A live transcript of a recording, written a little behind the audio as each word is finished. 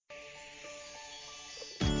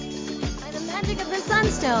magic of the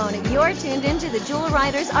Sunstone. You're tuned into the Jewel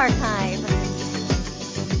Riders Archive.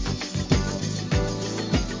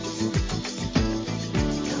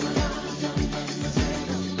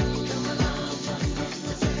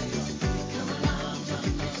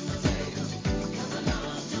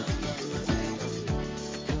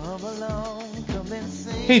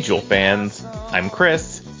 Hey Jewel fans, I'm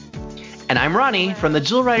Chris. And I'm Ronnie from the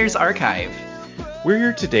Jewel Riders Archive. We're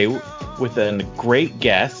here today with a great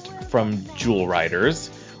guest from Jewel Riders.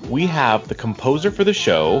 We have the composer for the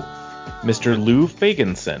show, Mr. Lou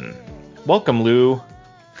Fagenson. Welcome, Lou.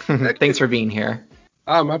 Thanks for being here.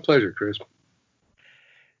 My pleasure, Chris.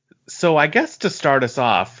 So I guess to start us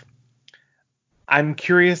off, I'm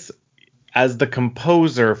curious, as the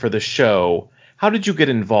composer for the show, how did you get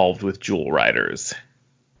involved with Jewel Riders?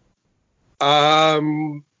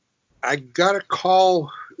 I got a call.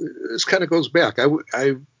 This kind of goes back.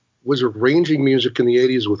 I was arranging music in the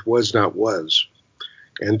 80s with Was Not Was.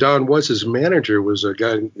 And Don Was's manager was a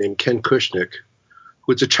guy named Ken Kushnick,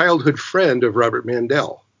 who was a childhood friend of Robert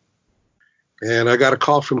Mandel. And I got a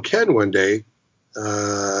call from Ken one day,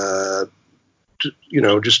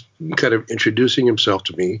 just kind of introducing himself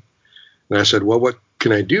to me. And I said, well, what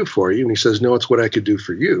can I do for you? And he says, no, it's what I could do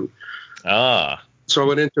for you. So I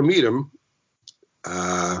went in to meet him.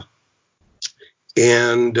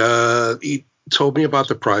 And he told me about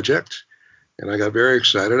the project, and I got very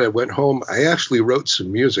excited. I went home. I actually wrote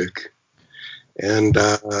some music, and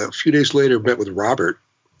a few days later met with Robert,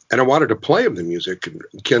 and I wanted to play him the music. And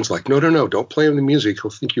Ken's like, no, don't play him the music.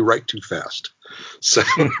 He'll think you write too fast. So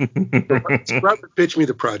Robert pitched me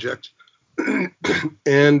the project,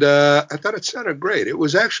 and I thought it sounded great. It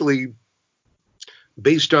was actually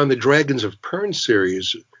based on the Dragons of Pern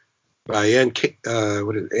series by Anne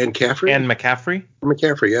McCaffrey? Anne McCaffrey?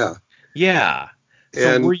 McCaffrey, yeah. Yeah.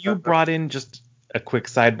 So were you brought in, just a quick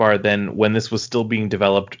sidebar then, when this was still being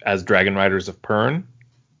developed as Dragon Riders of Pern?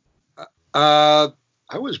 I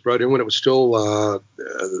was brought in when it was still the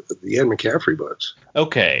Anne McCaffrey books.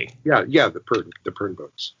 Okay. Yeah, the Pern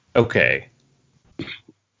books. Okay.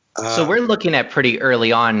 So we're looking at pretty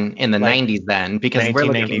early on in the 90s then, because we're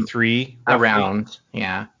looking 1993 around,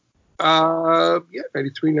 yeah.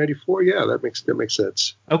 93, 94. Yeah, that makes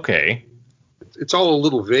sense. Okay. It's all a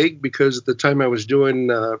little vague because at the time I was doing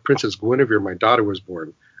Princess Guinevere, my daughter was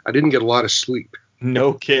born. I didn't get a lot of sleep.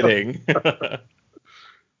 No kidding.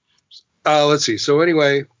 Let's see. So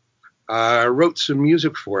anyway, I wrote some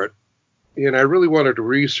music for it, and I really wanted to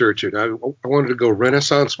research it. I wanted to go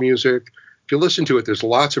Renaissance music. If you listen to it, there's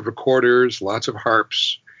lots of recorders, lots of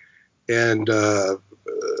harps, and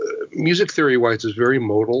music theory-wise is very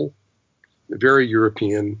modal. Very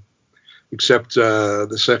European, except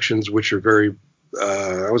the sections which are very,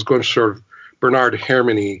 I was going sort of Bernard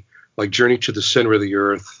Herrmann-y, like Journey to the Center of the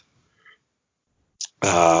Earth.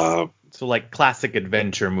 So like classic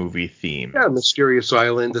adventure movie theme. Yeah, Mysterious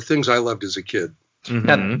Island, the things I loved as a kid. Mm-hmm.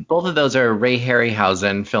 Now, both of those are Ray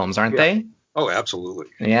Harryhausen films, aren't they? Oh, absolutely.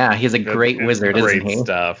 Yeah, he's a great wizard, isn't he? Great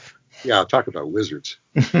stuff. Yeah, talk about wizards.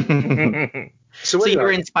 So you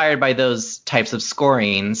were inspired by those types of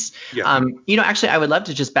scorings. Yeah. Actually, I would love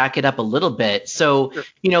to just back it up a little bit. So,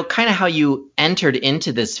 Sure. Kind of how you entered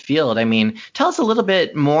into this field. I mean, tell us a little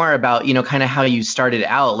bit more about, kind of how you started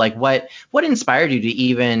out. Like what inspired you to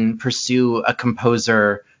even pursue a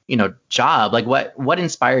composer, job? Like what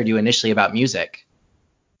inspired you initially about music?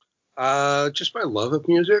 Just my love of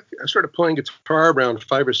music. I started playing guitar around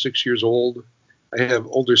 5 or 6 years old. I have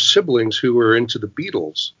older siblings who were into the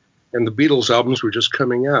Beatles. And the Beatles albums were just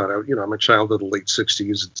coming out. I'm a child of the late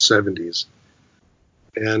 60s and 70s.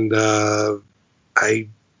 And I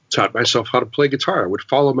taught myself how to play guitar. I would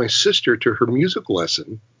follow my sister to her music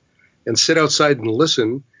lesson and sit outside and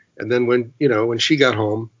listen. And then when she got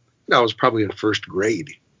home, I was probably in first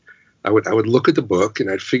grade. I would look at the book and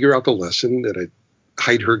I'd figure out the lesson and I'd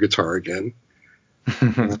hide her guitar again.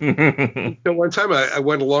 One time I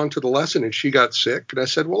went along to the lesson and she got sick. And I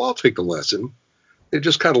said, well, I'll take the lesson. They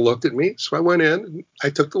just kind of looked at me. So I went in and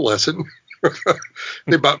I took the lesson.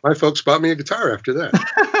 My folks bought me a guitar after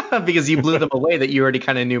that. Because you blew them away that you already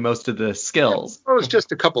kind of knew most of the skills. It was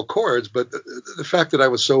just a couple chords, but the fact that I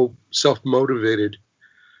was so self-motivated,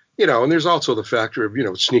 and there's also the factor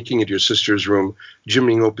of, sneaking into your sister's room,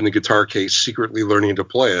 jimmying open the guitar case, secretly learning to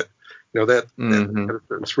play it. That kind of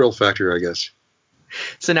thrill factor, I guess.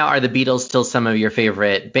 So now are the Beatles still some of your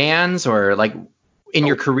favorite bands, or like in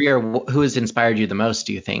your career, who has inspired you the most,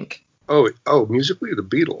 do you think? Oh, musically, the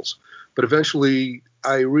Beatles. But eventually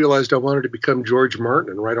I realized I wanted to become George Martin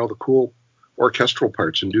and write all the cool orchestral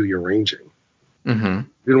parts and do the arranging. Mm-hmm.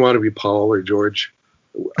 Didn't want to be Paul or George.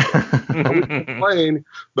 I wouldn't complain,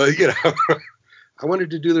 but I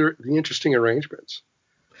wanted to do the interesting arrangements.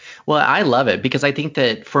 Well, I love it because I think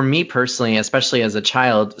that for me personally, especially as a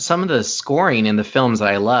child, some of the scoring in the films that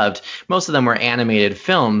I loved, most of them were animated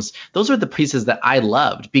films. Those were the pieces that I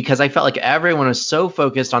loved because I felt like everyone was so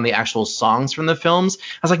focused on the actual songs from the films.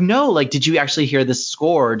 I was like, no, like, did you actually hear the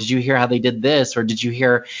score? Did you hear how they did this? Or did you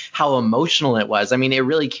hear how emotional it was? I mean, it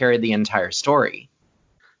really carried the entire story.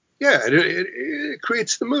 Yeah, it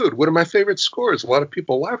creates the mood. One of my favorite scores, a lot of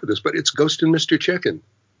people laugh at this, but it's Ghost and Mr. Chicken.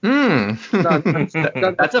 That's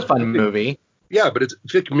a fun movie. Yeah, but it's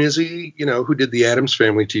Vic Mizzy, who did the Addams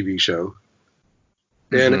Family TV show.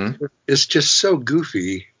 And it's just so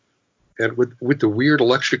goofy. And with the weird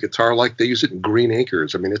electric guitar, like they use it in Green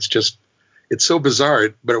Acres. I mean, it's so bizarre,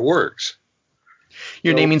 but it works.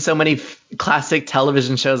 You're naming so many classic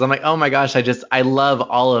television shows. I'm like, oh my gosh, I love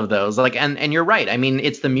all of those. Like, and you're right. I mean,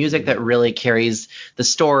 it's the music that really carries the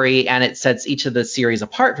story, and it sets each of the series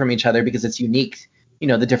apart from each other because it's unique.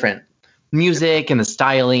 The different music and the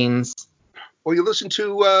stylings. Well, you listen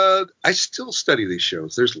to. I still study these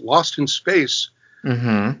shows. There's Lost in Space.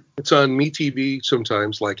 Mm-hmm. It's on MeTV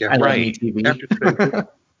sometimes, like after MeTV.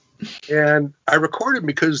 And I record it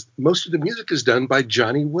because most of the music is done by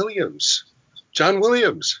John Williams.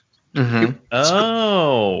 Mm-hmm.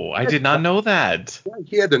 I did not know that.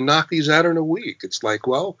 He had to knock these out in a week. It's like,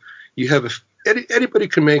 well, you have anybody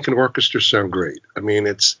can make an orchestra sound great. I mean,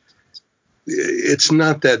 it's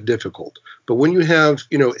not that difficult. But when you have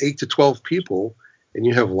 8 to 12 people and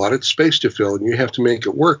you have a lot of space to fill and you have to make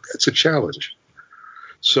it work, that's a challenge.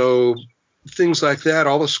 So things like that,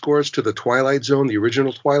 all the scores to the Twilight Zone, the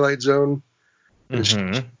original Twilight Zone.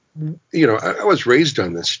 Mm-hmm. I was raised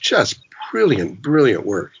on this. Just brilliant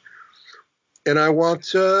work. And I want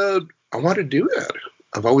to do that.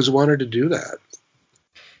 I've always wanted to do that.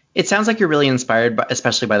 It sounds like you're really inspired,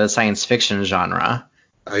 especially by the science fiction genre.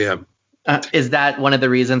 I am. Is that one of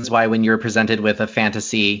the reasons why when you were presented with a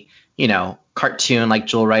fantasy, cartoon like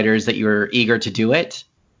Jewel Riders that you were eager to do it?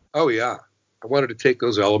 Oh, yeah. I wanted to take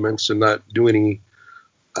those elements and not do any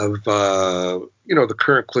of, the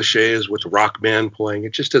current cliches with rock band playing.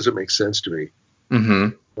 It just doesn't make sense to me.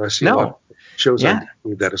 Mm-hmm. I see a lot of shows on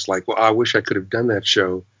TV that it's like, well, I wish I could have done that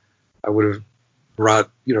show. I would have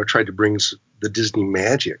tried to bring the Disney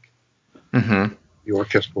magic, the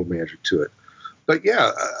orchestral magic to it. But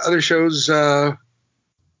yeah, other shows, oh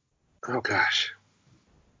gosh.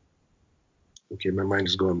 Okay, my mind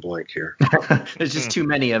is going blank here. There's just too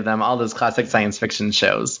many of them, all those classic science fiction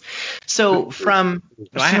shows. So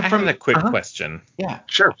I have a quick question. Yeah.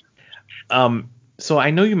 Sure. So I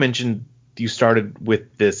know you mentioned you started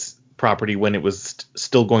with this property when it was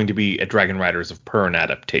still going to be a Dragon Riders of Pern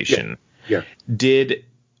adaptation. Yeah.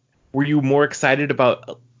 Were you more excited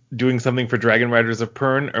about doing something for Dragon Riders of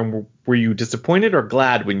Pern, or were you disappointed or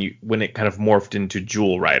glad when it kind of morphed into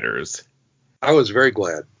Jewel Riders? I was very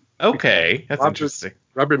glad. Okay, that's interesting.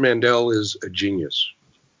 Robert Mandel is a genius.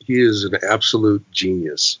 He is an absolute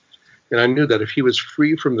genius. And I knew that if he was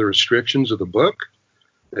free from the restrictions of the book,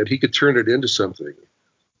 that he could turn it into something.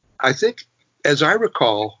 I think, as I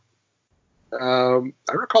recall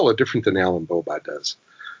it different than Alan Bobot does.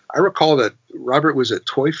 I recall that Robert was at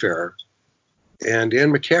Toy Fair, and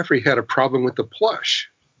Anne McCaffrey had a problem with the plush.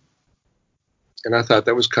 And I thought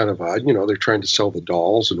that was kind of odd. They're trying to sell the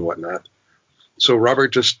dolls and whatnot. So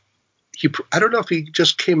Robert I don't know if he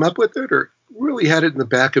just came up with it or really had it in the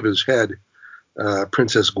back of his head.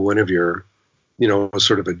 Princess Guinevere, was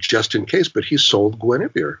sort of a just in case, but he sold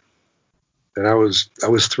Guinevere. And I was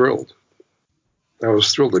thrilled.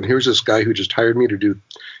 And here's this guy who just hired me to do,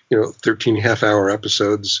 13 half-hour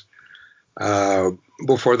episodes.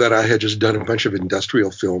 Before that, I had just done a bunch of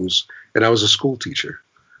industrial films, and I was a school teacher.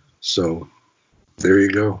 So there you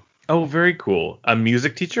go. Oh, very cool. A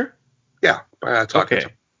music teacher? Yeah, I talk. Okay.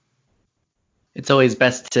 It's always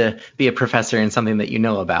best to be a professor in something that you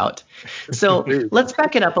know about. So let's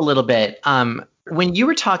back it up a little bit. When you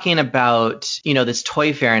were talking about, this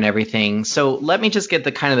Toy Fair and everything, so let me just get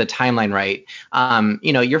the kind of the timeline right.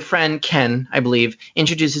 Your friend Ken, I believe,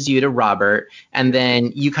 introduces you to Robert, and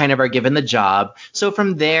then you kind of are given the job. So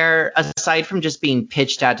from there, aside from just being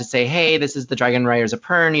pitched at to say, hey, this is the Dragon Riders of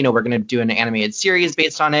Pern, we're going to do an animated series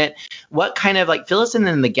based on it, what kind of fill us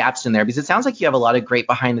in the gaps in there? Because it sounds like you have a lot of great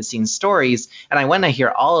behind the scenes stories, and I want to hear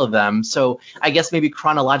all of them. So I guess maybe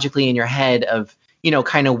chronologically in your head of,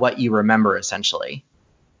 kind of what you remember essentially.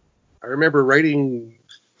 I remember writing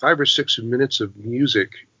 5 or 6 minutes of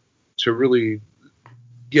music to really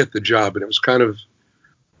get the job. And it was kind of,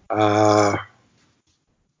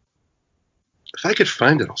 if I could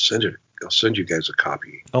find it, I'll send it I'll send you guys a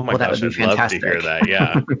copy. Oh my Well, that gosh, would be I'd love to fantastic. hear that.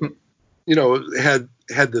 Yeah. You know, it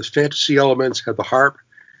had the fantasy elements, had the harp,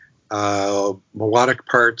 melodic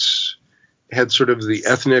parts, had sort of the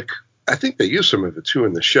ethnic. I think they used some of it too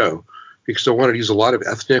in the show because I wanted to use a lot of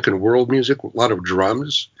ethnic and world music, a lot of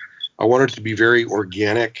drums. I wanted it to be very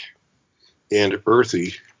organic and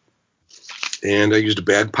earthy, and I used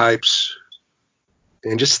bagpipes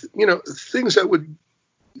and just things that would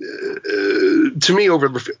to me over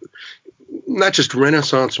not just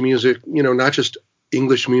Renaissance music, not just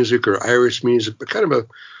English music or Irish music, but kind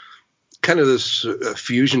of this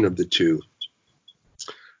fusion of the two,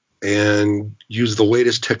 and use the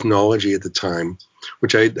latest technology at the time,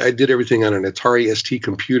 which I did everything on an Atari ST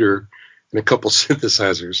computer and a couple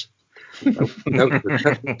synthesizers. That was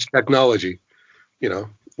the technology,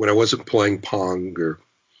 when I wasn't playing Pong or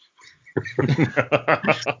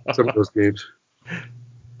some of those games.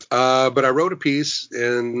 But I wrote a piece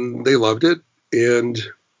and they loved it. And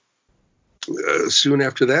soon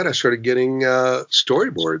after that, I started getting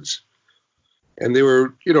storyboards. And they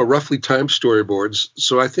were, roughly timed storyboards.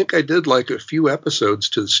 So I think I did like a few episodes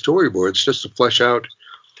to the storyboards just to flesh out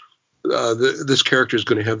this character is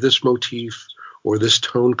going to have this motif or this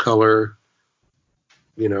tone color.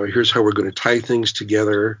 Here's how we're going to tie things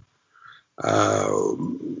together.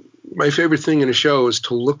 My favorite thing in a show is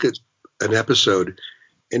to look at an episode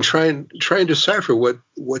and try and decipher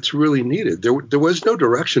what's really needed. There was no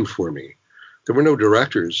direction for me. There were no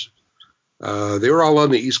directors. They were all on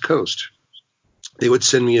the East Coast. They would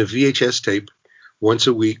send me a VHS tape once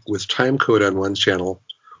a week with time code on one channel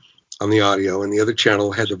on the audio, and the other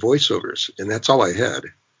channel had the voiceovers, and that's all I had.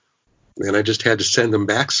 And I just had to send them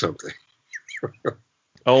back something.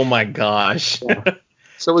 Oh my gosh. Yeah.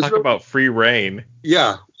 So it was Talk about free reign.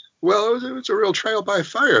 Yeah. Well, it was a real trial by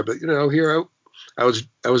fire, but here I was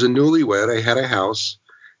a newlywed. I had a house,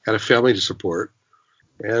 had a family to support,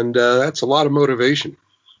 and that's a lot of motivation.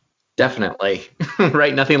 Definitely.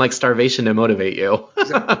 Right? Nothing like starvation to motivate you.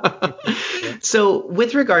 Yeah. So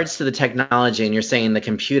with regards to the technology, and you're saying the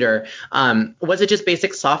computer, was it just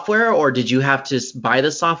basic software, or did you have to buy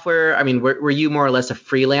the software? I mean, were you more or less a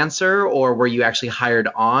freelancer, or were you actually hired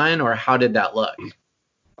on, or how did that look?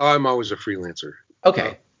 I'm always a freelancer.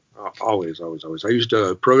 Okay. Always. I used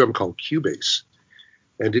a program called Cubase,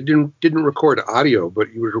 and it didn't record audio,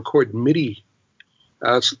 but you would record MIDI.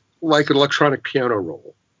 It's like an electronic piano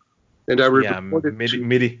roll. And I recorded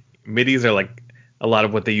MIDIs are like a lot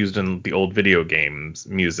of what they used in the old video games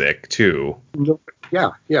music too.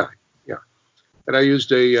 Yeah. And I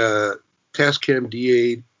used a Tascam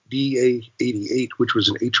DA88, which was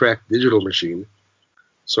an 8-track digital machine.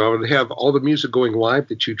 So I would have all the music going live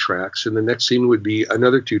to 2 tracks, and the next scene would be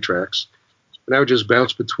another 2 tracks, and I would just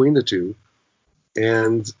bounce between the two.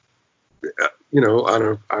 And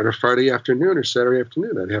on a Friday afternoon or Saturday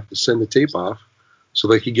afternoon, I'd have to send the tape off so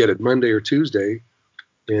they could get it Monday or Tuesday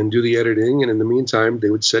and do the editing. And in the meantime, they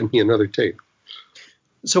would send me another tape.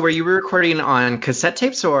 So were you recording on cassette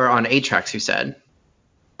tapes or on 8 tracks, you said?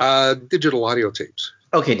 Digital audio tapes.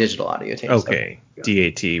 Okay, digital audio tapes. Okay.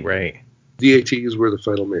 DAT, right? DATs were the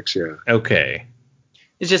final mix, yeah. Okay.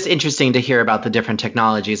 It's just interesting to hear about the different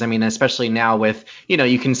technologies. I mean, especially now with,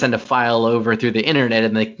 you can send a file over through the internet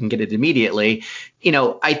and they can get it immediately.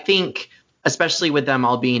 I think especially with them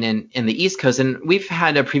all being in the East Coast, and we've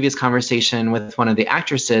had a previous conversation with one of the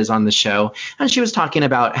actresses on the show, and she was talking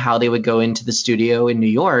about how they would go into the studio in New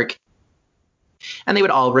York and they would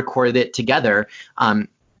all record it together. And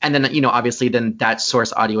then, obviously then that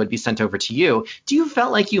source audio would be sent over to you. Do you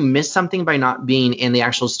felt like you missed something by not being in the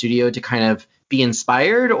actual studio to kind of be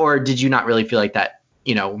inspired, or did you not really feel like that,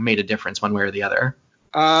 made a difference one way or the other?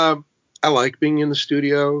 I like being in the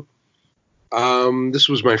studio. This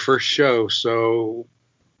was my first show, so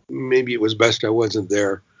maybe it was best I wasn't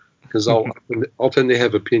there because I'll tend to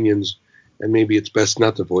have opinions, and maybe it's best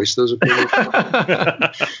not to voice those opinions.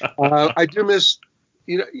 I do miss,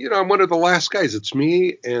 I'm one of the last guys. It's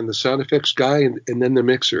me and the sound effects guy and then the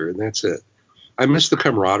mixer, and that's it. I miss the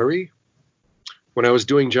camaraderie. When I was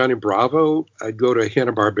doing Johnny Bravo, I'd go to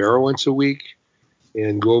Hanna-Barbera once a week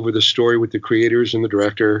and go over the story with the creators and the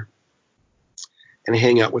director and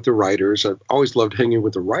hang out with the writers. I've always loved hanging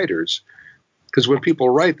with the writers because when people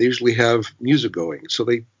write, they usually have music going. So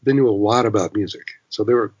they knew a lot about music. So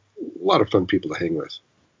they were a lot of fun people to hang with.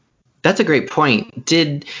 That's a great point.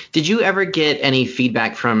 Did you ever get any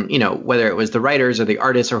feedback from, whether it was the writers or the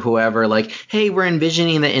artists or whoever, like, hey, we're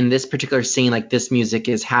envisioning that in this particular scene, like this music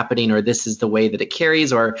is happening or this is the way that it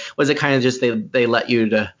carries? Or was it kind of just they let you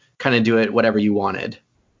to kind of do it whatever you wanted?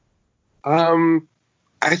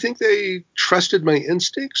 I think they trusted my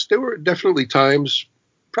instincts. There were definitely times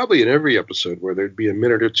probably in every episode where there'd be a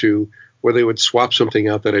minute or two where they would swap something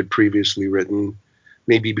out that I'd previously written,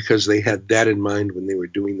 maybe because they had that in mind when they were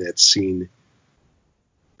doing that scene.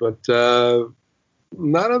 But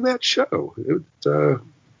not on that show.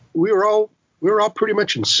 We were all pretty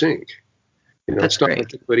much in sync. That's it's not great.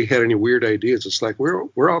 like anybody had any weird ideas. It's like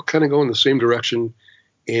we're all kind of going the same direction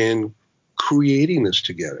and creating this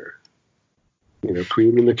together.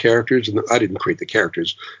 Creating the characters, and I didn't create the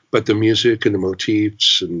characters, but the music and the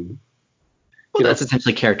motifs and. Well, that's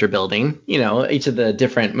essentially character building. Each of the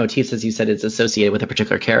different motifs, as you said, is associated with a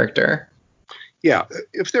particular character. Yeah,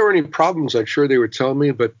 if there were any problems, I'm sure they would tell me.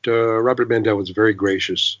 But Robert Mandel was very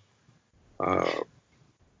gracious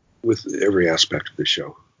with every aspect of the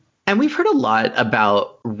show. And we've heard a lot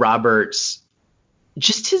about Robert's,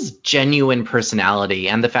 just his genuine personality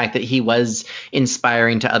and the fact that he was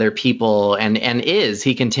inspiring to other people and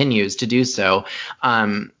he continues to do so.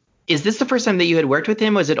 Is this the first time that you had worked with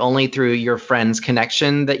him? Was it only through your friend's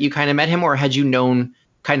connection that you kind of met him, or had you known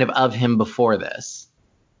kind of him before this?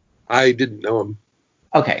 I didn't know him.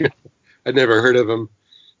 Okay. I'd never heard of him.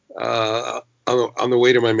 On the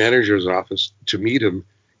way to my manager's office to meet him,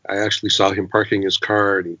 I actually saw him parking his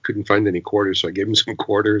car, and he couldn't find any quarters, so I gave him some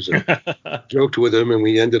quarters and joked with him, and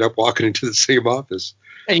we ended up walking into the same office.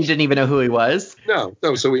 And you didn't even know who he was? No,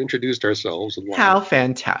 so we introduced ourselves. And how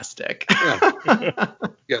fantastic.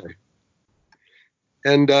 Yeah.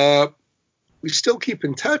 And we still keep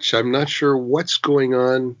in touch. I'm not sure what's going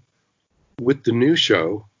on with the new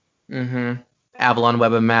show. Mm-hmm. Avalon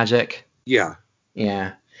Web of Magic. Yeah.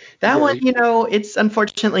 Yeah. That one, it's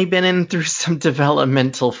unfortunately been in through some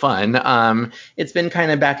developmental fun. It's been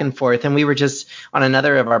kind of back and forth. And we were just on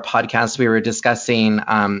another of our podcasts, we were discussing,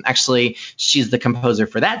 actually, she's the composer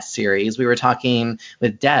for that series. We were talking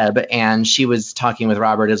with Deb, and she was talking with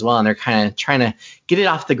Robert as well. And they're kind of trying to get it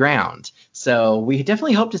off the ground. So we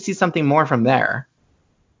definitely hope to see something more from there.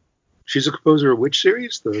 She's a composer of which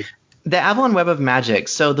series? The Avalon Web of Magic.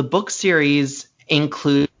 So the book series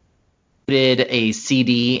includes a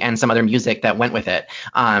CD and some other music that went with it.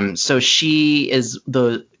 So she is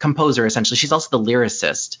the composer, essentially. She's also the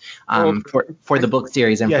lyricist for the book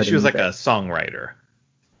series. And yeah, for she was music. like a songwriter.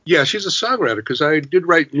 Yeah, she's a songwriter because I did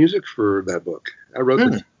write music for that book. I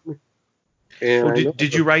wrote the. And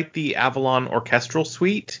did you write the Avalon Orchestral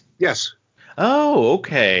Suite? Yes. Oh,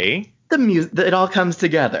 okay. It all comes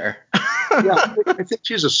together. Yeah, I think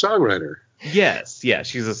she's a songwriter. Yes,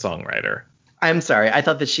 she's a songwriter. I'm sorry. I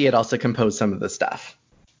thought that she had also composed some of the stuff.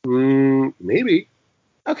 Maybe.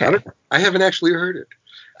 Okay. I haven't actually heard it.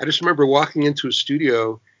 I just remember walking into a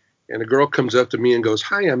studio and a girl comes up to me and goes,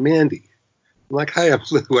 "Hi, I'm Mandy." I'm like, "Hi, I'm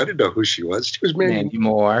Lou." I didn't know who she was. She was Mandy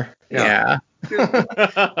Moore. Yeah.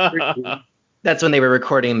 That's when they were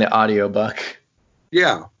recording the audiobook.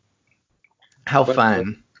 Yeah. How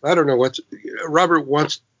fun. I don't know Robert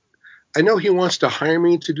wants. I know he wants to hire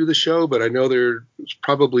me to do the show, but I know there's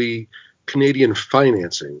probably Canadian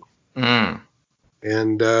financing.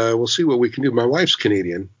 And we'll see what we can do. My wife's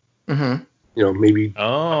Canadian. Mm-hmm. Maybe.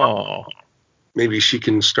 Oh. Maybe she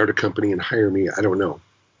can start a company and hire me. I don't know.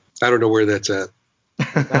 I don't know where that's at.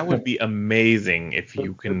 That would be amazing if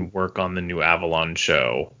you can work on the new Avalon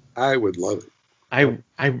show. I would love it.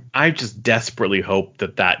 I just desperately hope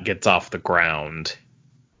that gets off the ground.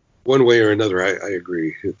 One way or another, I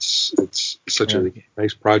agree. It's such a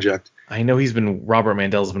nice project. I know Robert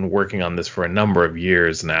Mandel's been working on this for a number of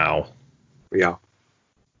years now. Yeah.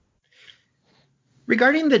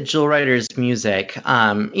 Regarding the Jewel Riders music,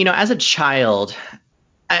 as a child,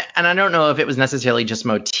 and I don't know if it was necessarily just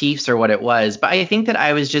motifs or what it was, but I think that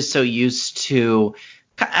I was just so used to.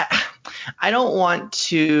 I don't want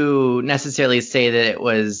to necessarily say that it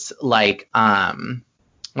was like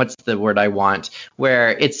what's the word I want,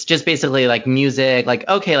 where it's just basically like music, like,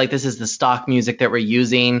 okay, like this is the stock music that we're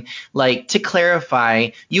using. Like, to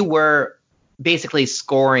clarify, you were basically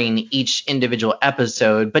scoring each individual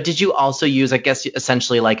episode, but did you also use, I guess,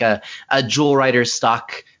 essentially like a Jewel Rider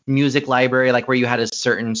stock music library, like where you had a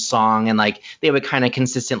certain song and like they would kind of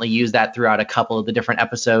consistently use that throughout a couple of the different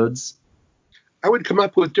episodes? I would come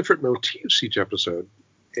up with different motifs each episode,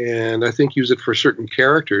 and I think use it for certain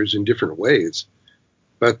characters in different ways.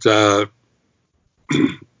 But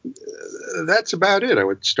that's about it. I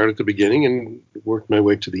would start at the beginning and work my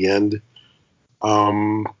way to the end.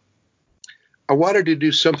 I wanted to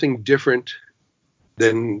do something different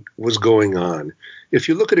than was going on. If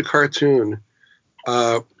you look at a cartoon,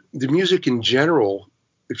 the music in general,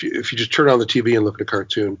 if you just turn on the TV and look at a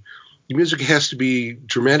cartoon, the music has to be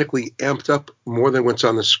dramatically amped up more than what's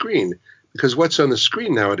on the screen, because what's on the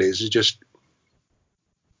screen nowadays is just,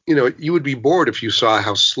 you would be bored if you saw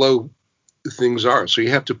how slow things are. So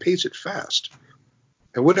you have to pace it fast.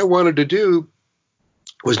 And what I wanted to do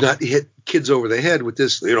was not hit kids over the head with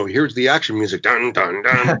this, here's the action music, dun, dun,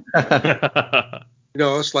 dun.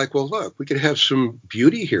 It's like, well, look, we could have some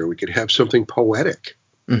beauty here. We could have something poetic.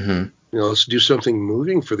 Mm-hmm. Let's do something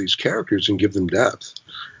moving for these characters and give them depth.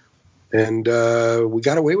 And we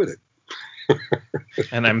got away with it.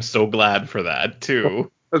 And I'm so glad for that,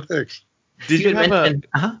 too. Oh, thanks. Did you have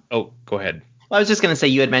Oh, go ahead. Well, I was just going to say,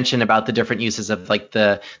 you had mentioned about the different uses of like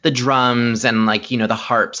the drums and like, the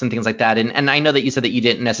harps and things like that. And I know that you said that you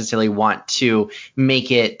didn't necessarily want to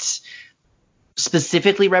make it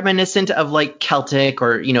specifically reminiscent of like Celtic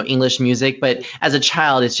or, English music. But as a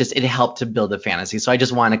child, it helped to build the fantasy. So I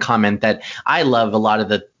just want to comment that I love a lot of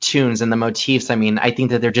the tunes and the motifs. I mean, I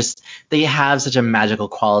think that they have such a magical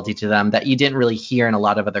quality to them that you didn't really hear in a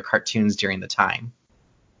lot of other cartoons during the time.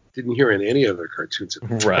 Didn't hear in any other cartoons.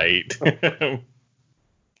 Right.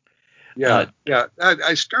 Yeah.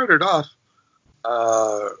 I started off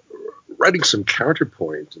writing some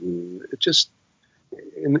counterpoint, and it just,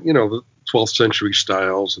 the 12th century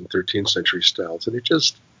styles and 13th century styles, and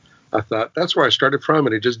I thought that's where I started from,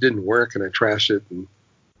 and it just didn't work, and I trashed it, and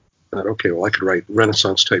thought, okay, well, I could write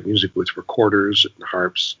Renaissance type music with recorders and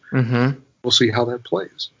harps. Mm-hmm. We'll see how that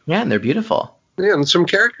plays. Yeah, and they're beautiful. Yeah, and some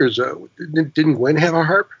characters. Didn't Gwen have a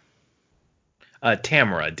harp?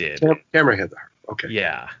 Tamara did. Tamara had the harp. Okay.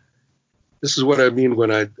 Yeah. This is what I mean when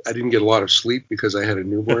I didn't get a lot of sleep because I had a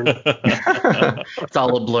newborn. It's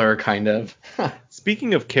all a blur, kind of.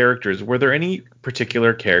 Speaking of characters, were there any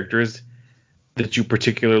particular characters that you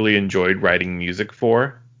particularly enjoyed writing music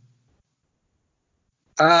for?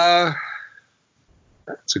 That's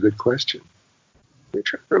a good question. I'm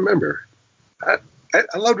trying to remember. I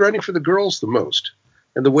loved writing for the girls the most,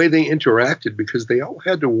 and the way they interacted, because they all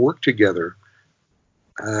had to work together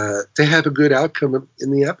to have a good outcome in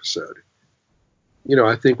the episode.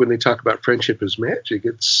 I think when they talk about friendship is magic,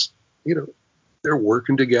 it's, they're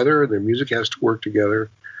working together and their music has to work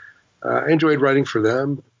together. I enjoyed writing for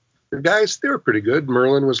them. The guys, they were pretty good.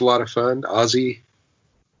 Merlin was a lot of fun. Ozzy.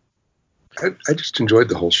 I just enjoyed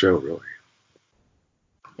the whole show, really.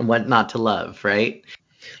 And what not to love, right?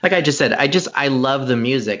 Like I just said, I love the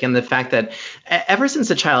music, and the fact that ever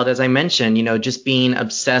since a child, as I mentioned, just being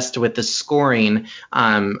obsessed with the scoring,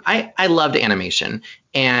 I loved animation,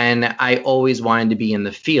 and I always wanted to be in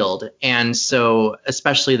the field. And so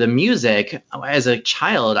especially the music, as a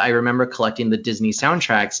child, I remember collecting the Disney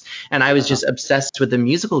soundtracks, and I was just obsessed with the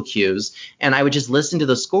musical cues, and I would just listen to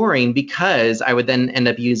the scoring because I would then end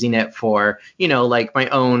up using it for, like my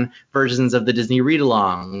own versions of the Disney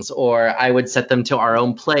read-alongs, or I would set them to our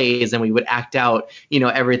own plays and we would act out,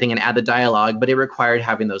 everything and add the dialogue, but it required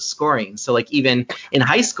having those scoring. So like even in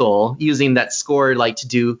high school, using that score like to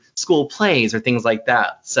do school plays or things like that.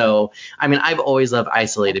 So, I mean, I've always loved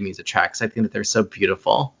isolated music tracks. I think that they're so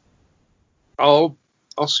beautiful. I'll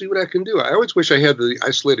see what I can do. I always wish I had the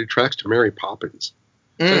isolated tracks to Mary Poppins.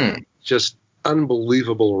 Just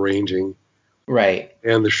unbelievable arranging. Right.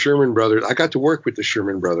 And the Sherman Brothers. I got to work with the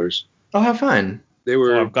Sherman Brothers. Oh, how fun. They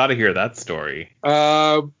were. Oh, I've got to hear that story.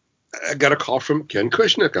 I got a call from Ken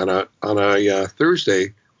Kushnick on a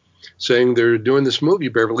Thursday saying they're doing this movie,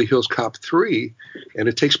 Beverly Hills Cop 3, and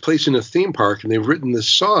it takes place in a theme park, and they've written this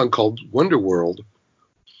song called Wonder World.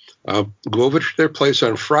 Go over to their place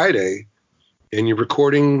on Friday, and you're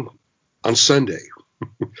recording on Sunday.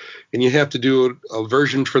 And you have to do a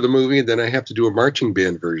version for the movie, and then I have to do a marching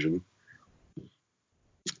band version.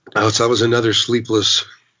 So that was another sleepless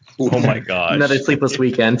Oh, my gosh. Another sleepless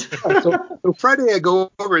weekend. So Friday I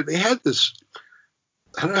go over, they had this,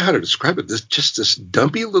 I don't know how to describe it, this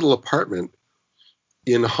dumpy little apartment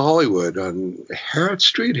in Hollywood on Harriet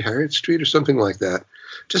Street or something like that.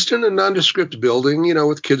 Just in a nondescript building,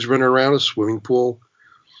 with kids running around, a swimming pool.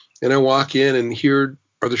 And I walk in, and here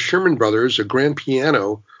are the Sherman Brothers, a grand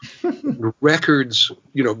piano, records,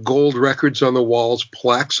 gold records on the walls,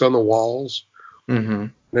 plaques on the walls. Mm-hmm.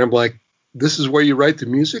 And I'm like, this is where you write the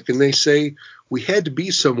music? And they say, we had to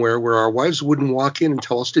be somewhere where our wives wouldn't walk in and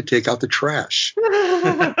tell us to take out the trash.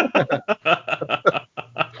 I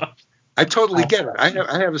totally get it.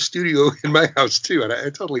 I have a studio in my house too, and I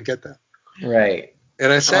totally get that. Right.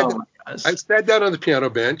 And I sat down on the piano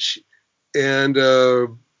bench, and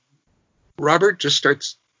Robert just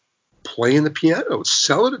starts playing the piano,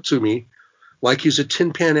 selling it to me like he's a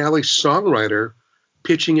Tin Pan Alley songwriter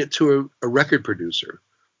pitching it to a record producer.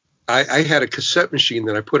 I had a cassette machine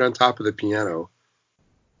that I put on top of the piano.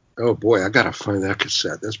 Oh boy, I gotta find that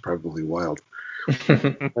cassette. That's probably wild.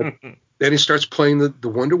 Then he starts playing the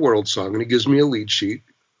Wonder World song, and he gives me a lead sheet.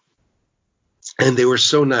 And they were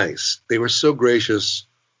so nice. They were so gracious.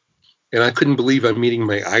 And I couldn't believe I'm meeting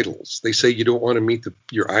my idols. They say you don't want to meet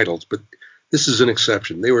your idols, but this is an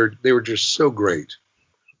exception. They were just so great.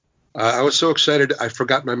 I was so excited, I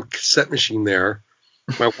forgot my cassette machine there.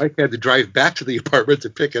 My wife had to drive back to the apartment to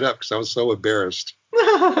pick it up because I was so embarrassed.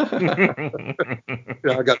 I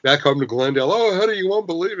got back home to Glendale. Oh, honey, you won't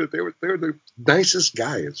believe it. They were the nicest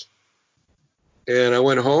guys. And I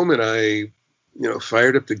went home and I,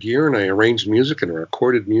 fired up the gear and I arranged music and I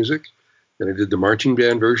recorded music. And I did the marching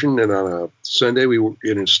band version. And on a Sunday, we were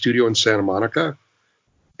in a studio in Santa Monica.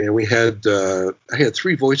 And I had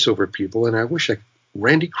 3 voiceover people. And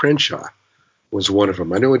Randy Crenshaw was one of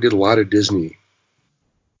them. I know I did a lot of Disney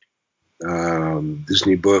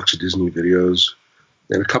books, Disney videos,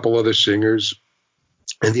 and a couple other singers,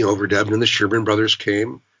 and the overdubbed, and the Sherman Brothers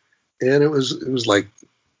came, and it was like,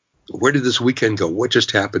 where did this weekend go? What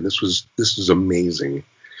just happened? This was amazing.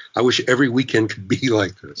 I wish every weekend could be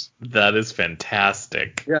like this. That is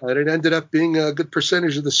fantastic. Yeah, and it ended up being a good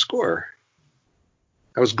percentage of the score.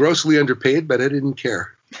 I was grossly underpaid, but I didn't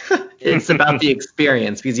care. It's about the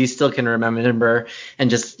experience because you still can remember and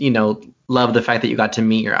just, love the fact that you got to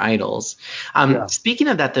meet your idols. Yeah. Speaking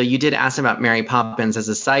of that, though, you did ask about Mary Poppins as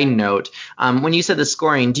a side note. When you said the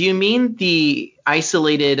scoring, do you mean the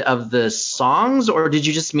isolated of the songs, or did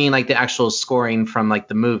you just mean like the actual scoring from like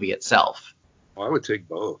the movie itself? I would take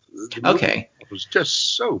both. Okay. It was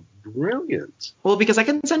just so brilliant. Well, because I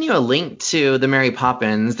can send you a link to the Mary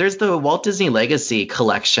Poppins. There's the Walt Disney Legacy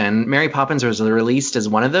collection. Mary Poppins was released as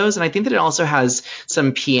one of those, and I think that it also has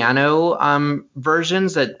some piano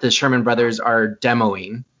versions that the Sherman Brothers are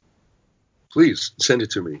demoing. Please send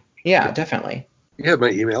it to me. Yeah, definitely. You have my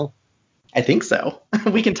email? I think so.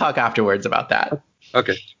 We can talk afterwards about that.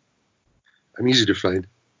 Okay. I'm easy to find.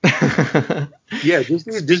 Yeah,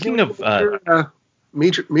 Disney. Speaking of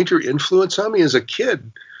major influence on me as a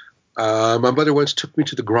kid. My mother once took me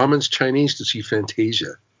to the Grauman's Chinese to see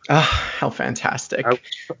Fantasia. Oh, how fantastic!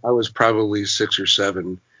 I was probably 6 or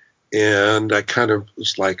 7, and I kind of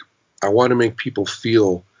was like, I want to make people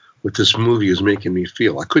feel what this movie is making me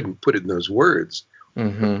feel. I couldn't put it in those words.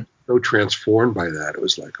 Mm-hmm. So transformed by that, it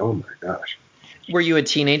was like, oh my gosh. Were you a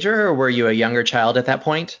teenager or were you a younger child at that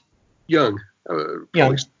point? Young.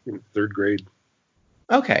 Probably in 3rd grade.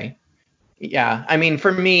 Okay. Yeah. I mean,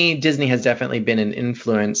 for me, Disney has definitely been an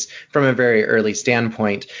influence from a very early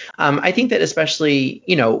standpoint. I think that especially,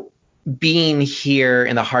 being here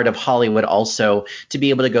in the heart of Hollywood also, to be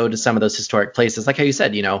able to go to some of those historic places, like how you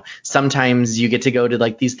said, sometimes you get to go to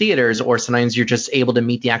like these theaters, or sometimes you're just able to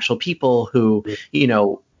meet the actual people who,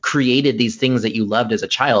 created these things that you loved as a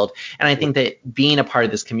child. And I think that being a part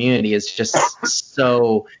of this community is just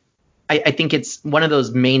so, I think it's one of those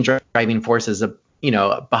main driving forces of,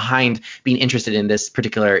 behind being interested in this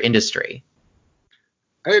particular industry.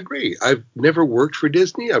 I agree. I've never worked for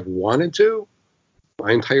Disney. I've wanted to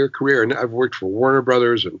my entire career, and I've worked for Warner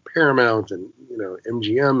Brothers and Paramount and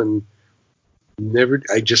MGM, and never.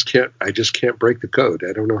 I just can't break the code.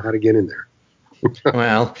 I don't know how to get in there.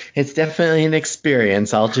 Well, it's definitely an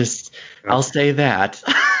experience. I'll say that.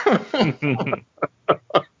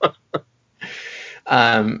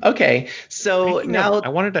 Okay, so now I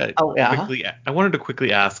wanted to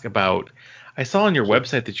quickly ask about. I saw on your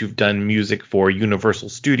website that you've done music for Universal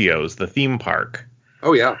Studios, the theme park.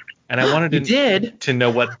 Oh yeah, and I wanted to know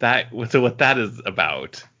what that is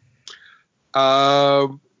about.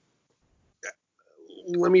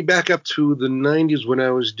 Let me back up to the 90s when I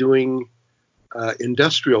was doing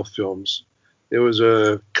industrial films. There was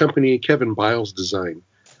a company, Kevin Biles Design,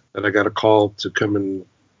 that I got a call to come and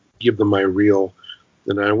give them my reel.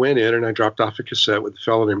 Then I went in and I dropped off a cassette with a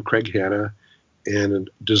fellow named Craig Hanna and a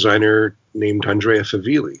designer named Andrea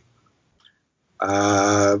Favilli.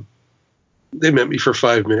 They met me for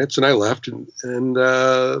 5 minutes and I left, and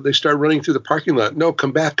they started running through the parking lot. No,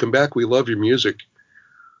 come back. We love your music.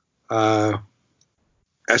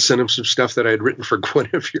 I sent them some stuff that I had written for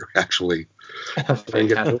Guinevere, actually.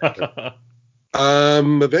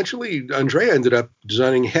 Eventually, Andrea ended up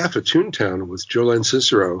designing half of Toontown with Jolene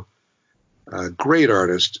Cicero, a great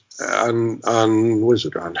artist, on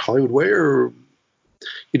Hollywood Way, or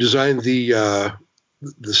he designed the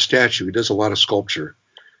statue. He does a lot of sculpture.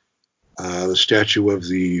 The statue of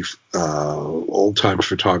the old-time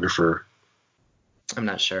photographer. I'm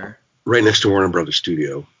not sure. Right next to Warner Brothers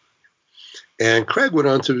Studio. And Craig went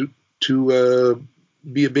on to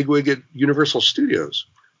be a bigwig at Universal Studios.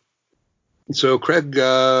 And so Craig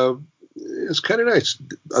is kind of nice.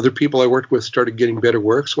 Other people I worked with started getting better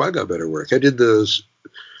work, so I got better work. I did the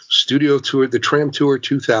studio tour, the Tram Tour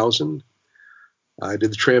 2000. I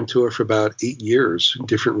did the Tram Tour for about 8 years,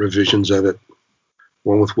 different revisions of it.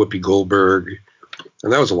 One with Whoopi Goldberg,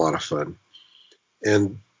 And that was a lot of fun.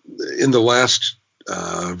 And in the last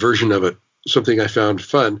version of it, something I found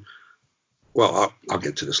fun. Well, I'll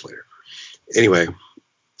get to this later. Anyway,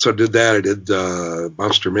 so I did that. I did the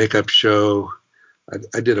Monster Makeup Show.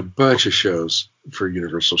 I did a bunch of shows for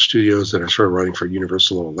Universal Studios. Then I started writing for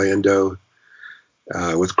Universal Orlando.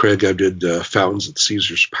 With Craig, I did Fountains at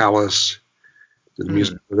Caesar's Palace. Did the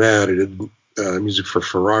music for that. I did music for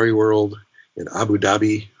Ferrari World in Abu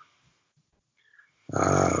Dhabi.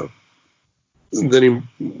 Then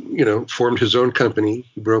he, formed his own company.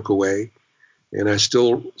 He broke away, and I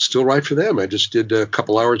still write for them. I just did a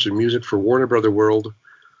couple hours of music for Warner Brother World.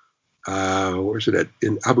 Where's it at?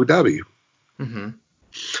 In Abu Dhabi. Mm-hmm.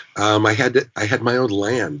 I had my own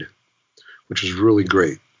land, which was really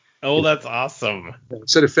great. Oh, that's awesome.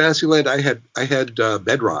 Instead of Fantasyland, I had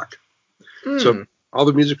Bedrock. So all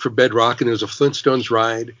the music for Bedrock, and it was a Flintstones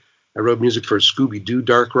ride. I wrote music for a Scooby-Doo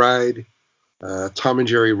dark ride, Tom and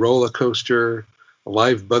Jerry roller coaster, a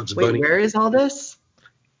live Bugs Bunny. Wait, where is all this?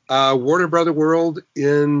 Warner Brother World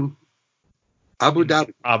in Abu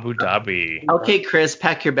Dhabi. Abu Dhabi. Okay, Chris,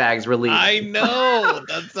 pack your bags. We're leaving. I know.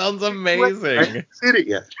 That sounds amazing. I haven't seen it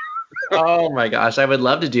yet. Oh my gosh, I would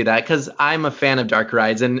love to do that because I'm a fan of dark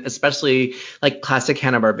rides and especially like classic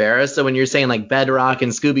Hanna-Barbera. So when you're saying like Bedrock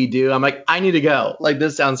and Scooby-Doo, I'm like, I need to go. Like,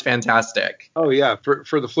 this sounds fantastic. Oh yeah, for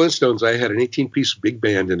the Flintstones, I had an 18-piece big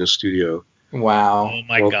band in the studio. Wow. Oh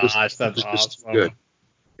my gosh, that's awesome. Good.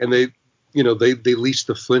 And they leased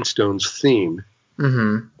the Flintstones theme.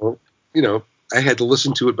 Mm-hmm. Well, I had to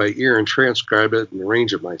listen to it by ear and transcribe it and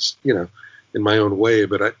arrange it in my own way.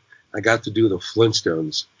 But I got to do the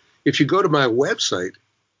Flintstones. If you go to my website,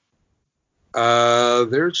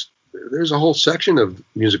 there's a whole section of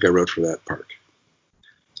music I wrote for that park.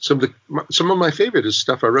 Some of my favorite is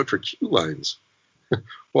stuff I wrote for queue lines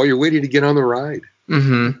while you're waiting to get on the ride.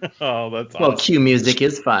 Mm-hmm. Oh, that's awesome. Well, cue music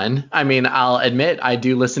is fun. I mean, I'll admit I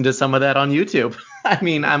do listen to some of that on YouTube. I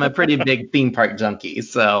mean, I'm a pretty big theme park junkie,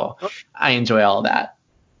 so I enjoy all that.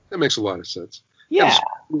 That makes a lot of sense. Yeah.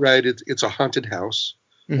 Right. It's a haunted house.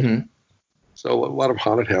 Mm-hmm. So a lot of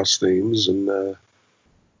haunted house themes and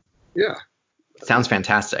yeah. Sounds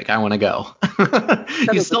fantastic. I want to go.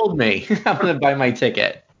 You sold me. I'm going to buy my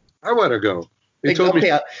ticket. I want to go. They told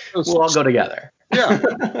me we'll all go together. Yeah.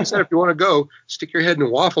 He said if you want to go, stick your head in a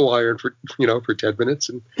waffle iron for 10 minutes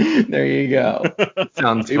and there you go.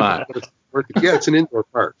 Sounds fun. Yeah, it's an indoor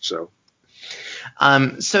park, so.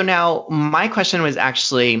 So now my question was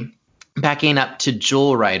actually backing up to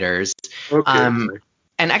Jewel Riders. Okay.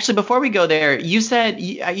 And actually, before we go there, you said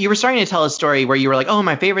you were starting to tell a story where you were like, oh,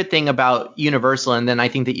 my favorite thing about Universal, and then I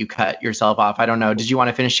think that you cut yourself off. I don't know. Did you want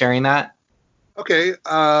to finish sharing that? Okay.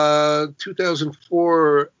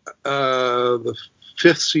 2004, the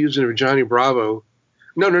fifth season of Johnny Bravo.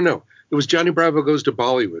 No. It was Johnny Bravo Goes to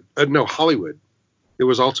Bollywood. Hollywood. It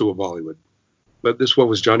was also a Bollywood. But this one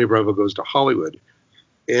was Johnny Bravo Goes to Hollywood.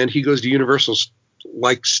 And he goes to Universal's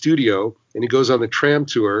studio, and he goes on the tram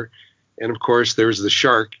tour. And, of course, there's the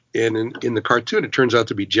shark. And in the cartoon, it turns out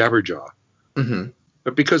to be Jabberjaw. Mm-hmm.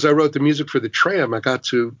 But because I wrote the music for the tram, I got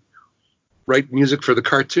to write music for the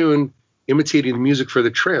cartoon, imitating the music for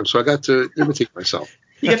the tram. So I got to imitate myself.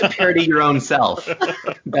 You get to parody your own self.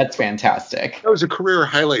 That's fantastic. That was a career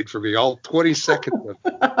highlight for me, all 20 seconds of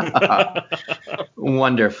it.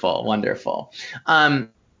 Wonderful.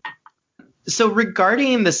 So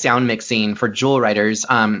regarding the sound mixing for Jewel Riders,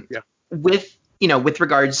 with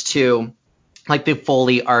regards to like the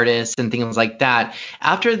Foley artists and things like that,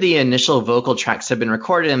 after the initial vocal tracks have been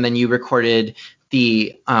recorded and then you recorded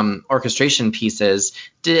the orchestration pieces,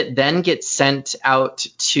 did it then get sent out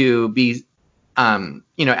to be,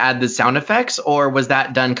 add the sound effects, or was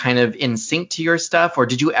that done kind of in sync to your stuff, or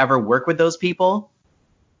did you ever work with those people?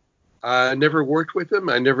 I never worked with them.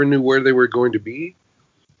 I never knew where they were going to be.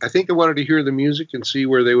 I think I wanted to hear the music and see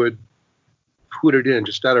where they would put it in,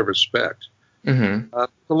 just out of respect. Mm-hmm.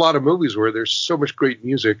 A lot of movies where there's so much great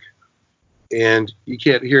music and you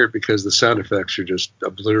can't hear it because the sound effects are just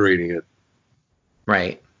obliterating it.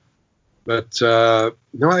 Right. But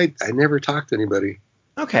no, I never talked to anybody.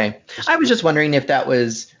 Okay. I was just wondering if that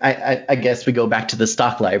was, I guess we go back to the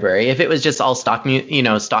stock library, if it was just all stock,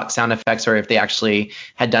 stock sound effects, or if they actually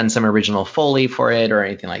had done some original Foley for it or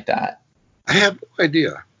anything like that. I have no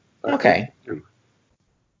idea. Okay.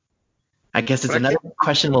 I guess it's another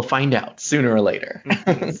question we'll find out sooner or later.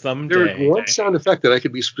 Someday. There's one sound effect that I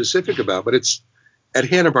could be specific about, but it's at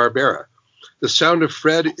Hanna-Barbera. The sound of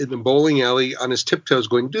Fred in the bowling alley on his tiptoes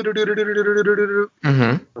going do-do-do-do-do-do-do-do-do.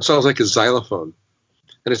 Mm-hmm. It sounds like a xylophone.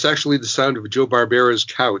 And it's actually the sound of Joe Barbera's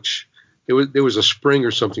couch. There was a spring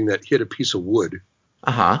or something that hit a piece of wood.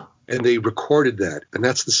 Uh-huh. and they recorded that, and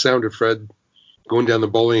that's the sound of Fred going down the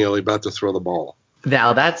bowling alley about to throw the ball.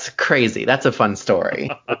 Now that's crazy. That's a fun story.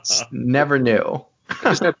 Never knew. I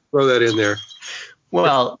just had to throw that in there.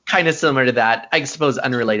 Well, kind of similar to that. I suppose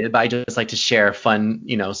unrelated, but I just like to share fun,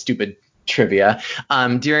 stupid trivia.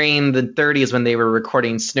 During the 30s, when they were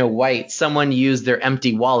recording Snow White, someone used their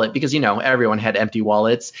empty wallet, because, everyone had empty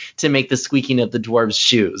wallets, to make the squeaking of the dwarves'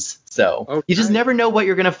 shoes. So you just never know what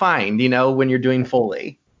you're going to find, when you're doing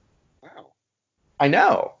Foley. Wow. I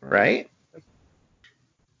know, right?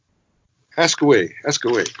 Ask away.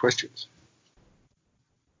 Questions.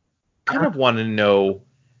 I kind of want to know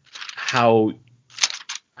how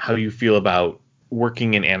you feel about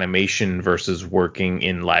working in animation versus working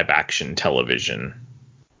in live action television.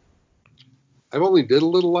 I've only did a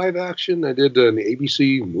little live action. I did an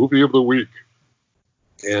ABC Movie of the Week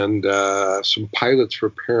and some pilots for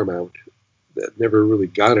Paramount that never really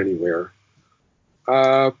got anywhere.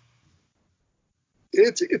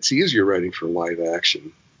 It's easier writing for live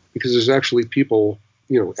action because there's actually people,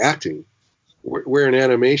 acting. Where in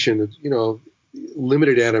animation,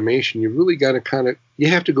 limited animation, you really got to you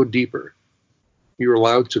have to go deeper. You're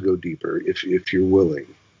allowed to go deeper if you're willing.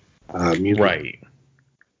 Right.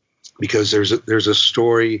 Because there's a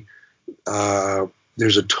story,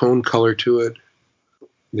 there's a tone color to it,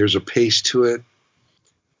 there's a pace to it.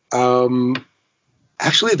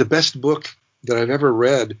 Actually, the best book that I've ever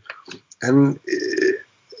read, and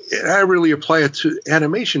I really apply it to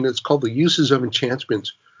animation, it's called The Uses of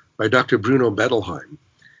Enchantment by Dr. Bruno Bettelheim.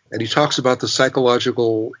 And he talks about the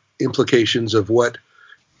psychological implications of what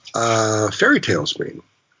fairy tales mean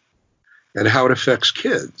and how it affects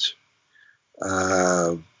kids.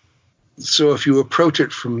 So if you approach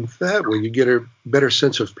it from that way, you get a better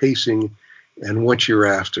sense of pacing and what you're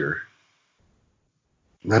after.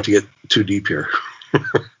 Not to get too deep here.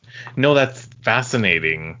 No, that's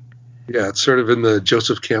fascinating. Yeah, it's sort of in the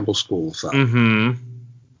Joseph Campbell school of thought. Mm-hmm.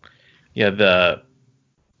 Yeah, the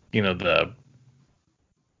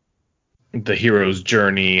hero's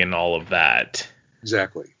journey and all of that.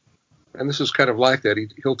 Exactly. And this is kind of like that.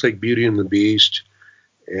 He'll take Beauty and the Beast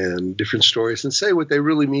and different stories and say what they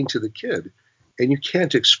really mean to the kid. And you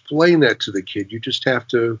can't explain that to the kid. You just have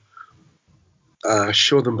to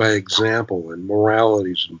show them by example, and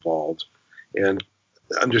moralities involved and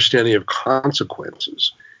understanding of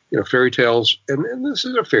consequences. Fairy tales, and this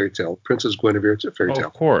is a fairy tale. Princess Guinevere, it's a fairy tale.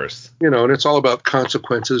 Of course. And it's all about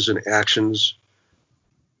consequences and actions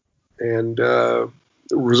and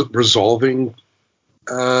resolving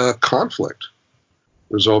conflict,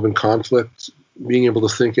 being able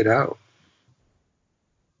to think it out.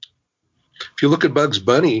 If you look at Bugs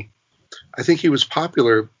Bunny, I think he was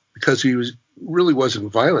popular because he really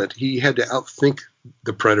wasn't violent. He had to outthink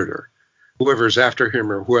the predator, whoever's after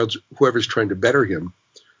him or whoever's trying to better him.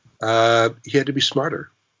 He had to be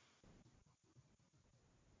smarter.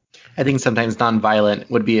 I think sometimes nonviolent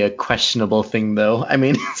would be a questionable thing, though. I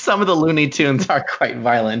mean, some of the Looney Tunes are quite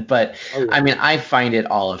violent, but I find it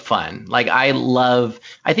all fun. Like, I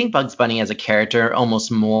think Bugs Bunny as a character almost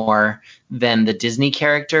more than the Disney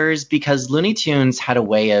characters, because Looney Tunes had a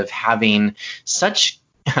way of having such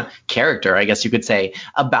character, I guess you could say,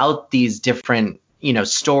 about these different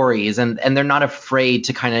stories, and they're not afraid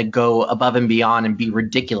to kind of go above and beyond and be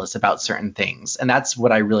ridiculous about certain things. And that's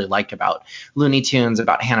what I really like about Looney Tunes,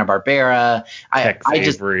 about Hanna-Barbera. Tex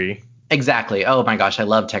Avery. Exactly. Oh my gosh, I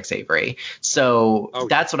love Tex Avery. So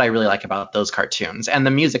that's what I really like about those cartoons. And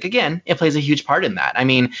the music, again, it plays a huge part in that. I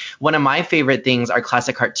mean, one of my favorite things are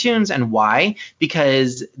classic cartoons. And why?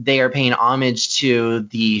 Because they are paying homage to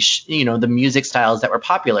the music styles that were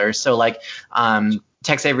popular. So like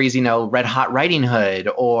Tex Avery's, Red Hot Riding Hood,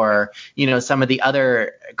 or, some of the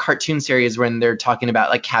other cartoon series when they're talking about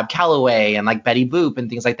like Cab Calloway and like Betty Boop and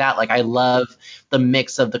things like that. Like, I love the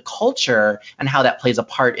mix of the culture and how that plays a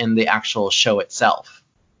part in the actual show itself.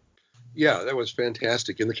 Yeah, that was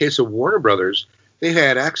fantastic. In the case of Warner Brothers, they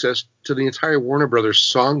had access to the entire Warner Brothers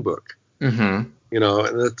songbook. Mm-hmm.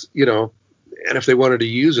 And that's, and if they wanted to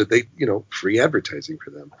use it, they, free advertising for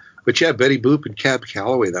them. But yeah, Betty Boop and Cab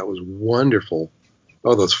Calloway, that was wonderful.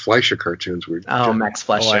 Oh, those Fleischer cartoons were. Oh, Max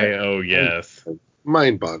Fleischer. Oh, yes.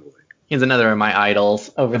 Mind-boggling. He's another of my idols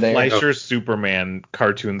over there. Fleischer Superman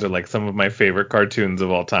cartoons are like some of my favorite cartoons of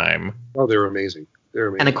all time. Oh, they're amazing.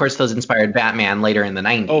 And of course, those inspired Batman later in the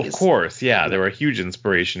 90s. Oh, of course, yeah. They were a huge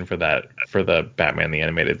inspiration for the Batman the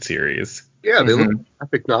Animated Series. Yeah, they look like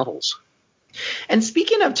epic novels. And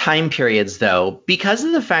speaking of time periods, though, because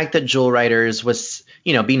of the fact that Jewel Riders was,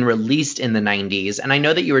 being released in the 90s. And I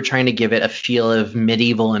know that you were trying to give it a feel of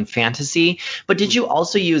medieval and fantasy, but did you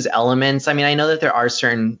also use elements? I mean, I know that there are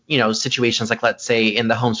certain, situations, like let's say in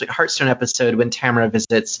the Home Sweet Heartstone episode when Tamara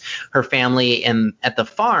visits her family at the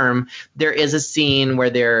farm, there is a scene where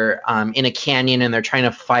they're in a canyon and they're trying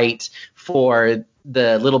to fight for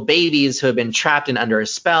the little babies who have been trapped and under a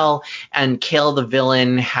spell. And Kale, the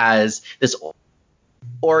villain, has this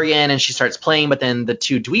organ and she starts playing, but then the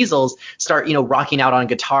two Dweezils start, rocking out on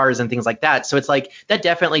guitars and things like that. So it's like that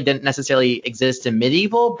definitely didn't necessarily exist in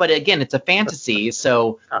medieval, but again, it's a fantasy,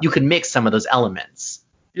 so you could mix some of those elements.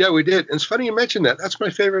 Yeah, we did. And it's funny you mentioned that. That's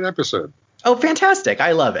my favorite episode. Oh, fantastic.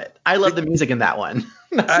 I love it. I love the music in that one.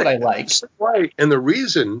 That's what I like. Right. And the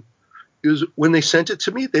reason is when they sent it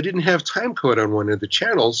to me, they didn't have time code on one of the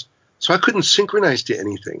channels, so I couldn't synchronize to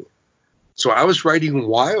anything. So I was writing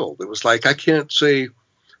wild. It was like, I can't say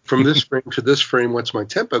from this frame to this frame, what's my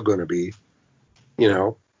tempo going to be?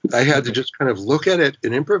 I had to just kind of look at it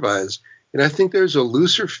and improvise. And I think there's a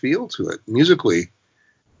looser feel to it musically.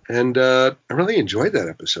 And I really enjoyed that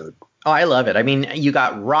episode. Oh, I love it. I mean, you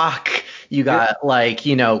got rock, you got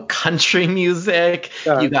country music,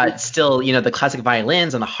 you got still, the classic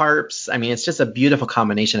violins and the harps. I mean, it's just a beautiful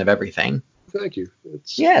combination of everything. Thank you.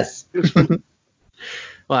 Yes.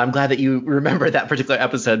 Well, I'm glad that you remember that particular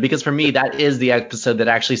episode, because for me, that is the episode that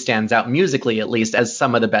actually stands out musically, at least, as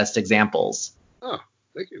some of the best examples. Oh,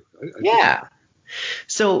 thank you. Yeah.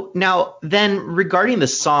 So now then, regarding the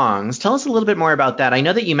songs, tell us a little bit more about that. I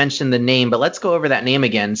know that you mentioned the name, but let's go over that name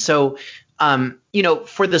again. So,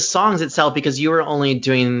 for the songs itself, because you were only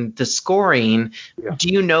doing the scoring, do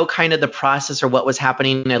you know kind of the process or what was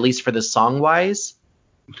happening, at least for the song wise?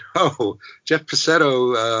 Oh, Jeff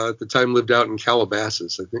Passetto at the time lived out in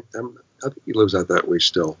Calabasas. I think he lives out that way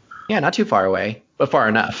still. Yeah, not too far away, but far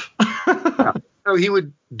enough. So he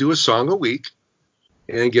would do a song a week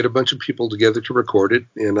and get a bunch of people together to record it,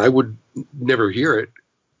 and I would never hear it.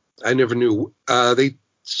 I never knew. They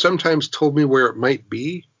sometimes told me where it might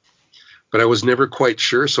be, but I was never quite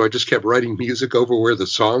sure, so I just kept writing music over where the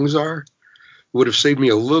songs are. It would have saved me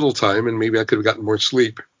a little time, and maybe I could have gotten more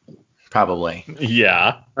sleep. Probably.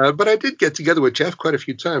 Yeah. But I did get together with Jeff quite a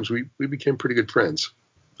few times. We became pretty good friends.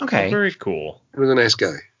 Okay. Very cool. He was a nice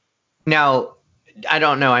guy. Now, I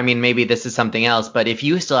don't know. I mean, maybe this is something else, but if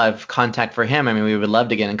you still have contact for him, I mean, we would love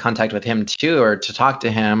to get in contact with him too, or to talk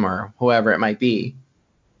to him, or whoever it might be.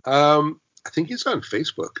 I think he's on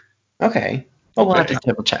Facebook. Okay. Well, we'll have to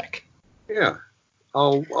double check. Yeah.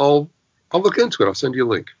 I'll look into it. I'll send you a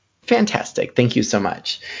link. Fantastic. Thank you so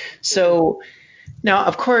much. So now,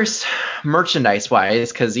 of course,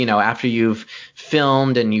 merchandise-wise, because, after you've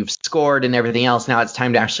filmed and you've scored and everything else, now it's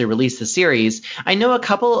time to actually release the series. I know a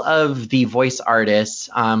couple of the voice artists,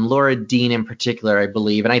 Laura Dean in particular, I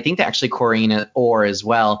believe, and I think that actually Corinne Orr as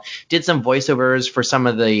well, did some voiceovers for some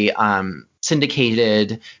of the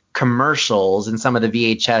syndicated commercials and some of the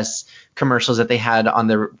VHS commercials that they had on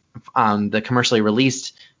the commercially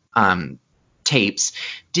released tapes.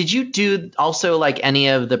 Did you do also any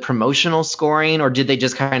of the promotional scoring, or did they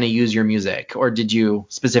just kind of use your music, or did you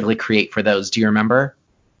specifically create for those? Do you remember?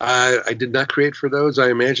 I did not create for those. I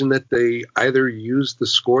imagine that they either used the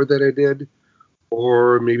score that I did,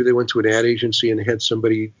 or maybe they went to an ad agency and had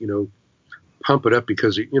somebody, pump it up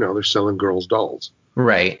because, they're selling girls' dolls.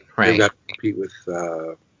 Right. They've got to compete with,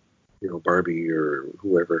 Barbie or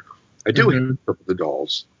whoever. I do have a couple of the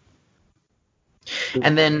dolls.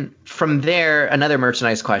 And then from there, another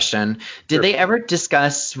merchandise question. Did they ever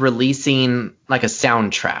discuss releasing a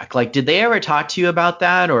soundtrack? Did they ever talk to you about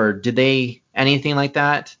that, or did they anything like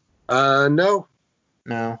that? No.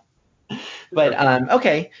 No. But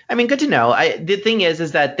okay. I mean, good to know. The thing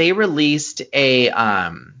is that they released a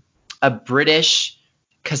British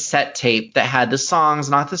cassette tape that had the songs,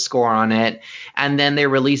 not the score on it, and then they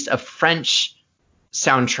released a French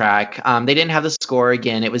soundtrack. They didn't have the score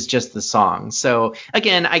again. It was just the song. So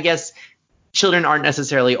again, I guess children aren't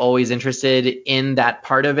necessarily always interested in that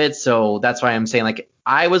part of it. So that's why I'm saying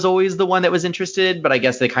I was always the one that was interested, but I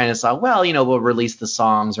guess they kind of saw, well, we'll release the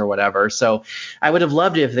songs or whatever. So I would have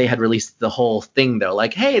loved it if they had released the whole thing though.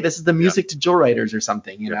 Hey, this is the music to Jewel Riders or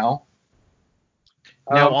something, you know?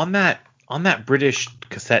 Now on that British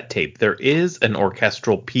cassette tape, there is an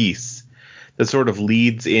orchestral piece that sort of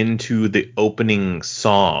leads into the opening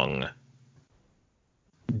song.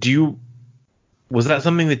 Was that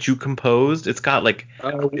something that you composed? It's got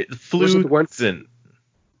flutes and...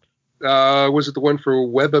 was it the one for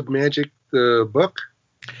Web of Magic, the book?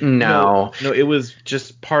 No, it was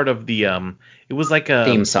just part of the it was like a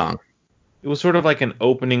theme song. It was sort of like an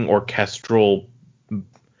opening orchestral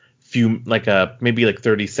maybe like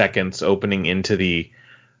 30 seconds opening into the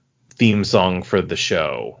theme song for the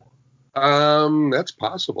show? That's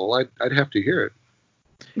possible. I'd have to hear it.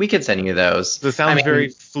 We could send you those. It sounds very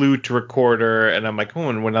flute recorder, and I'm like,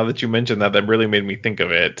 and now that you mentioned that really made me think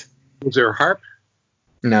of it. Was there a harp?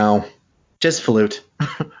 No, just flute.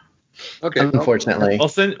 Okay. Unfortunately,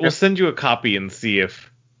 we'll send you a copy and see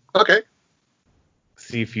if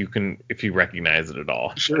you recognize it at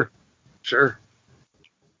all. Sure.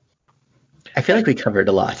 I feel like we covered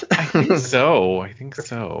a lot. I think so. I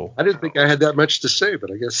didn't think I had that much to say,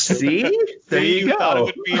 but I guess. See? There you go. Thought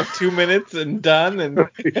it would be 2 minutes and done, and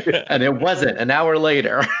and it wasn't. An hour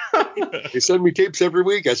later. They send me tapes every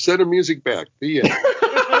week. I send them music back. The end.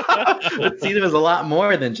 But see, there was a lot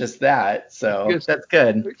more than just that, so that's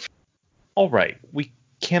good. All right. We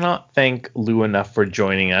cannot thank Lou enough for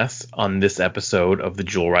joining us on this episode of the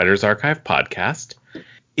Jewel Writers Archive podcast.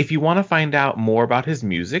 If you want to find out more about his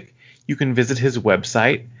music, you can visit his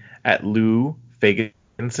website at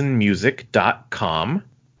loufagensonmusic.com.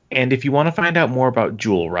 And if you want to find out more about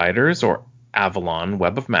Jewel Writers or Avalon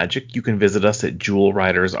Web of Magic, you can visit us at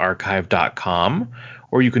jewelwritersarchive.com,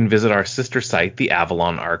 or you can visit our sister site, the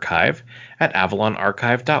Avalon Archive, at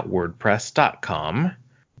avalonarchive.wordpress.com.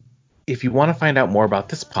 If you want to find out more about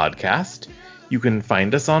this podcast, you can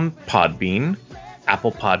find us on Podbean,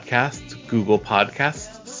 Apple Podcasts, Google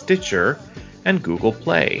Podcasts, Stitcher, and Google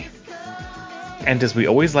Play. And as we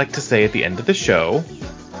always like to say at the end of the show,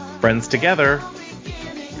 friends together,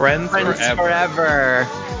 friends forever.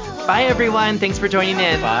 Bye, everyone. Thanks for joining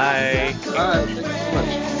in. Bye. Bye. Thank you so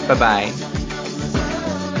much. Bye-bye.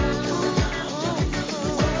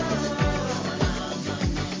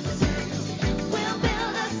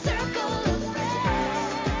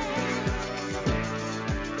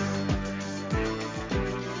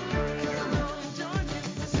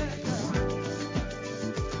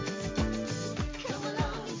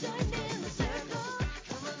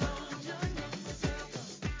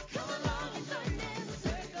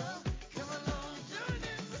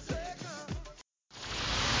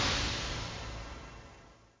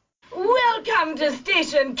 Welcome to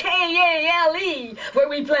station KALE, where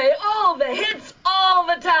we play all the hits all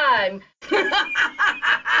the time.